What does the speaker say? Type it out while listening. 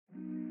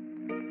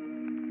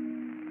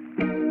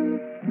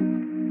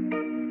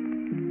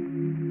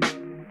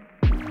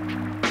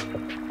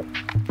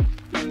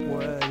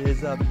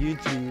What is up,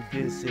 YouTube?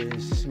 This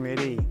is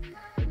Smitty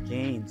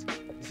Gains.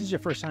 If this is your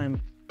first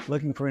time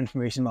looking for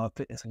information about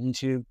fitness on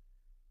YouTube,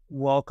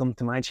 welcome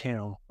to my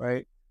channel,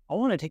 right? I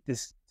want to take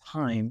this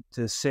time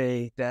to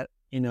say that,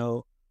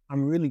 I'm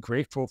really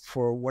grateful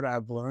for what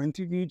I've learned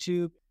through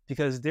YouTube,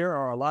 because there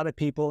are a lot of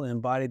people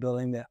in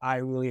bodybuilding that I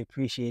really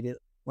appreciated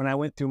when I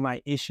went through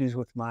my issues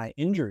with my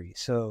injury.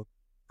 So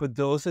for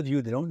those of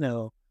you that don't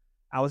know,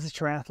 I was a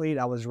triathlete.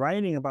 I was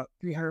riding about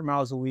 300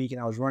 miles a week,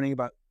 and I was running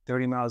about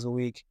 30 miles a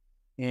week.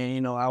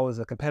 And, I was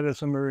a competitive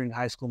swimmer in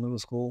high school, middle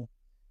school.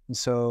 And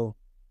so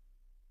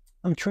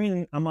I'm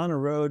training, I'm on the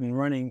road and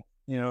running,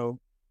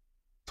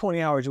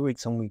 20 hours a week,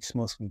 some weeks,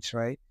 most weeks,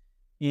 right?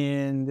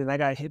 And then I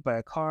got hit by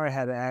a car, I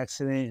had an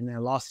accident, and I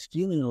lost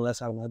feeling and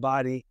less out of my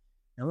body.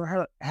 And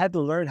I had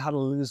to learn how to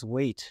lose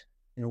weight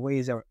in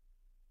ways that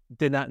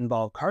did not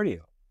involve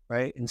cardio,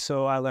 right? And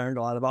so I learned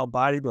a lot about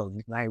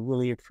bodybuilding, and I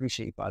really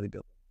appreciate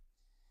bodybuilding.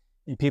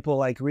 And people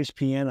like Rich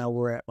Piana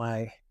were at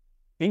my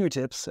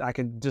fingertips. I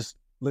could just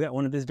look at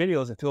one of his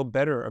videos and feel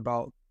better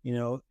about,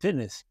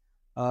 fitness.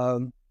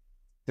 There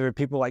are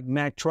people like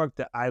Mac Truck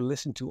that I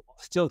listen to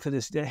still to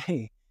this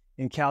day,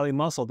 and Cali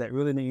Muscle, that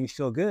really made me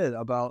feel good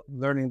about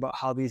learning about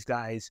how these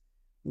guys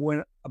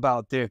went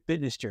about their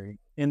fitness journey.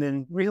 And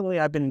then recently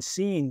I've been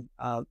seeing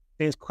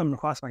things coming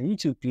across my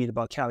YouTube feed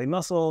about Cali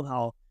Muscle,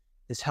 how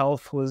his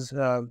health was,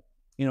 at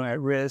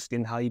risk,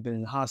 and how he'd been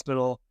in the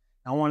hospital.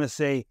 I want to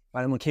say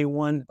vitamin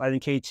K1, vitamin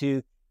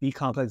K2, B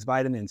complex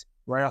vitamins,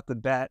 right off the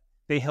bat,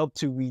 they help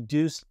to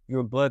reduce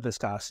your blood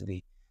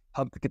viscosity,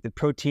 help to get the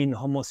protein, the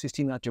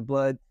homocysteine out your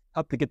blood,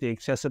 help to get the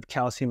excessive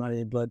calcium out of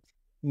your blood,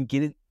 and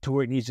get it to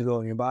where it needs to go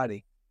in your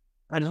body.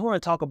 I just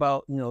want to talk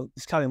about,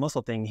 this Cali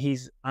Muscle thing.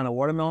 He's on a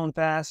watermelon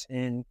fast,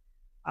 and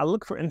I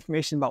looked for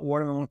information about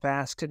watermelon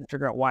fast, couldn't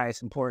figure out why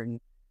it's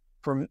important.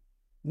 For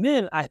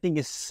men, I think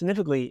it's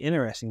significantly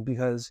interesting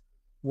because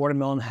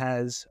watermelon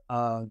has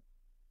an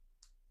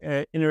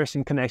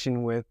interesting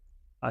connection with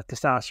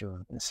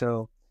testosterone. And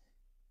so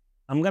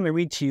I'm going to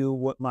read to you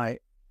what my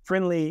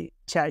friendly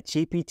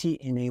ChatGPT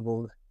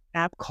enabled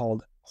app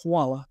called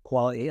Koala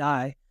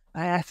AI.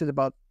 I asked it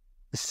about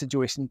the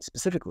situation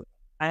specifically.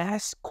 I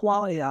asked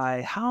Koala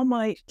AI, how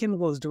might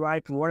chemicals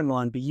derived from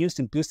watermelon be used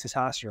to boost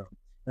testosterone?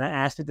 And I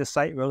asked it to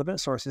cite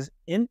relevant sources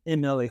in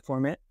MLA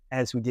format,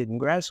 as we did in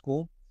grad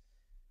school.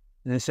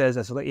 And it says,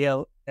 as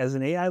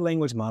an AI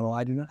language model,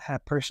 I do not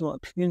have personal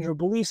opinions or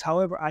beliefs.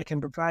 However, I can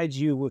provide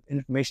you with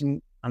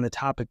information on the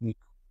topic you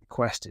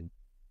requested.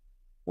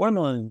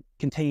 Watermelon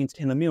contains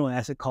an amino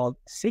acid called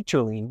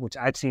citrulline, which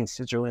I've seen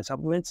citrulline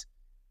supplements,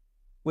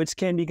 which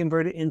can be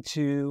converted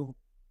into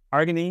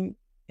arginine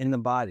in the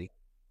body.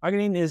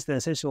 Arginine is the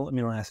essential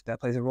amino acid that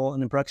plays a role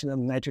in the production of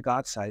nitric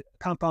oxide, a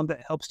compound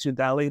that helps to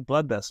dilate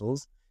blood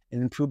vessels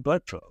and improve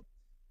blood flow.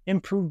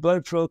 Improved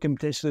blood flow can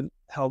potentially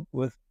help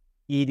with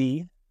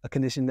ED, a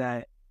condition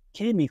that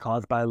can be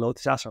caused by low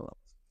testosterone levels.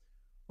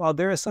 While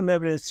there is some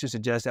evidence to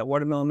suggest that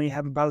watermelon may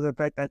have a positive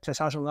effect on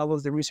testosterone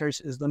levels, the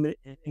research is limited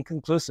and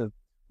inconclusive.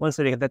 One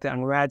study conducted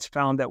on rats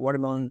found that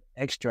watermelon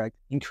extract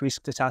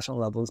increased testosterone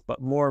levels, but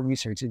more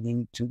research is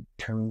needed to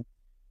determine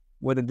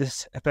whether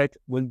this effect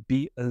would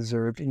be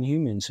observed in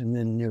humans. And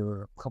then there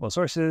were a couple of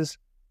sources,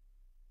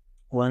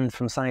 one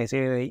from Science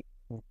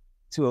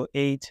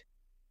 208,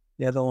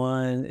 the other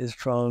one is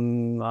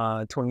from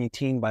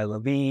 2018 by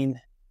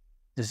Levine.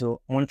 There's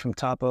one from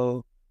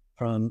Topo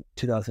from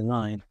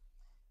 2009.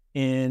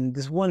 And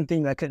this one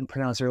thing that I couldn't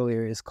pronounce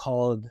earlier is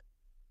called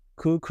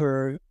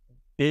Cucurbitacins,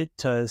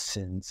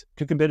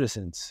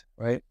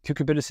 right?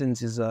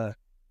 Cucurbitacins is a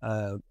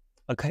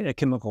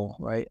chemical,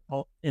 right?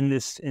 In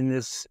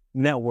this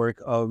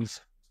network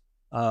of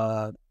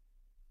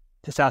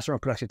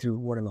testosterone production through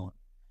watermelon.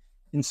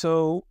 And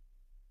so,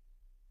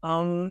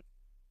 I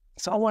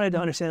wanted to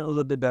understand it a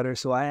little bit better.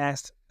 So I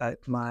asked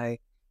my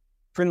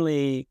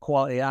friendly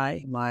Koala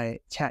AI, my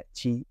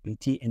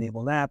ChatGPT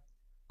enabled app,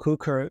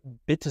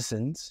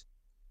 Cucurbitacins,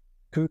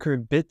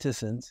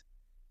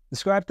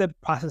 describe the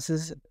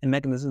processes and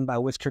mechanisms by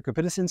which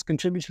cucurbitacins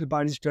contribute to the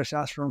body's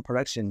testosterone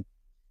production.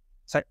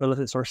 Cite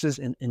relevant sources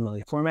in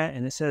MLA format,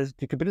 and it says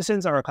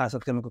cucurbitacins are a class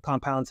of chemical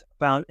compounds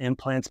found in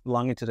plants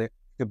belonging to the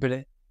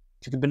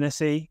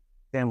Cucurbitacea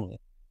family,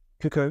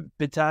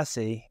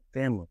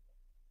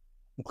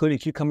 including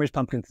cucumbers,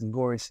 pumpkins, and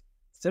gourds.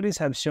 Studies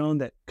have shown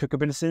that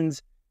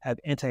cucurbitacins have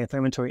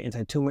anti-inflammatory,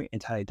 anti-tumor,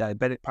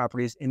 anti-diabetic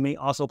properties, and may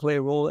also play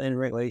a role in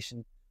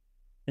regulating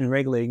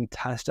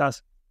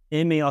testosterone.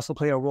 It may also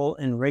play a role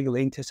in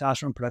regulating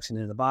testosterone production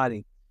in the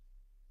body.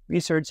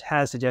 Research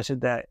has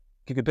suggested that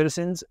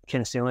cucurbitacins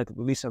can stimulate the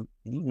release of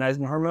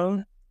luteinizing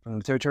hormone from the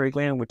pituitary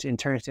gland, which in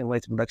turn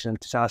stimulates the production of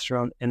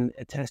testosterone in the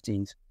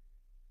intestines.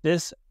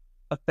 This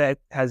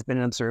effect has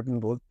been observed in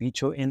both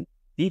vitro and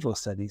vivo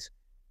studies.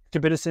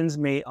 Cucurbitacins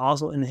may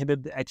also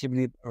inhibit the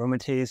activity of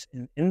aromatase,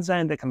 an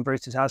enzyme that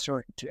converts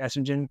testosterone to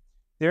estrogen,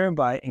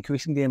 thereby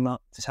increasing the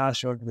amount of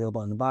testosterone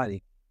available in the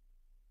body.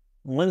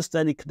 One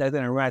study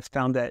conducted on rats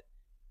found that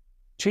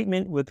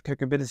treatment with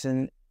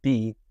cucurbitacin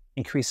B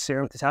increased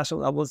serum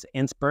testosterone levels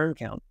and sperm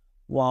count,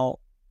 while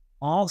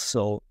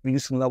also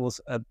reducing levels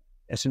of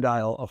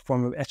estradiol, a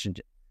form of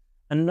estrogen.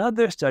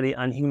 Another study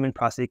on human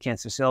prostate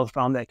cancer cells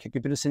found that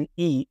cucurbitacin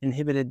E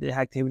inhibited the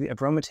activity of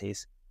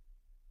aromatase,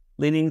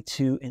 leading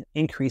to an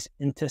increase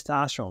in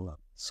testosterone levels.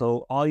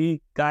 So all you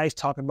guys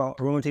talk about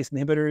aromatase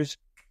inhibitors,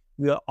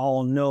 we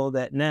all know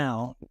that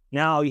now.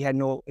 Now you had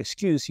no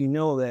excuse. You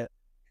know that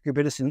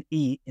cucurbitacin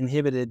E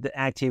inhibited the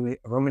activity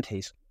of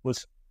aromatase,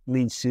 which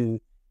leads to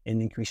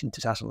an increase in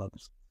testosterone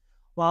levels.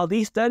 While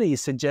these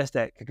studies suggest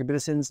that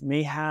cucurbitacins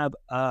may have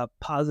a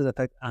positive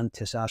effect on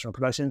testosterone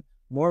production,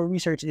 more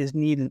research is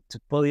needed to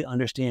fully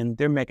understand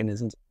their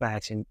mechanisms of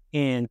action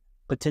and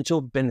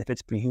potential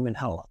benefits for human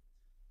health.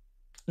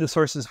 The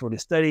sources for the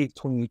study,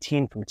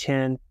 2018 from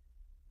Chen.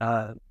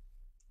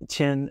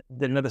 Chen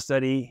did another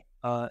study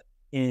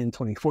in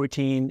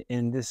 2014,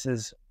 and this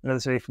is another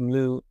study from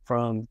Liu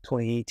from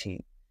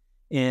 2018.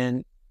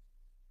 And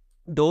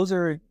those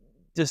are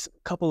just a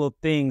couple of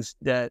things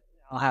that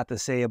I'll have to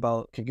say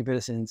about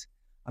cucurbitacins.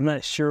 I'm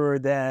not sure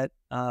that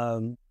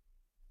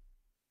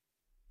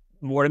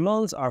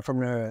watermelons are from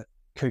the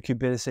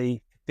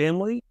Cucurbitaceae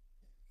family.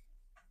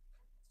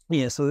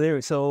 Yeah,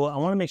 so I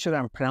want to make sure that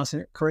I'm pronouncing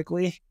it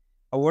correctly.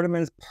 A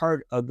watermelon is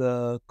part of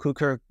the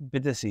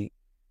Cucurbitaceae.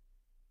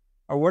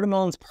 A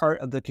watermelon is part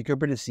of the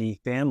Cucurbitaceae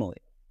family.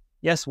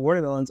 Yes,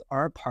 watermelons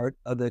are part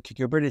of the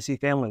Cucurbitaceae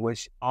family,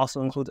 which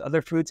also includes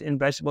other fruits and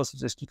vegetables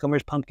such as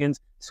cucumbers, pumpkins,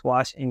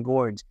 squash, and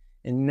gourds.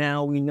 And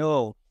now we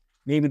know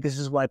maybe this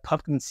is why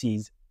pumpkin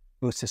seeds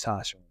boost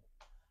testosterone.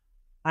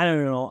 I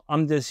don't know.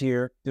 I'm just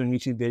here doing a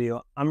YouTube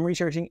video. I'm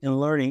researching and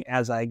learning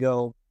as I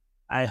go.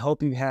 I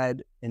hope you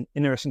had an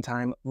interesting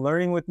time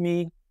learning with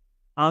me.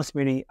 I'm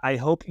Smitty. I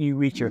hope you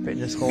reach your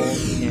fitness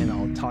goals, and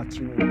I'll talk to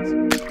you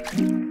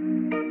next.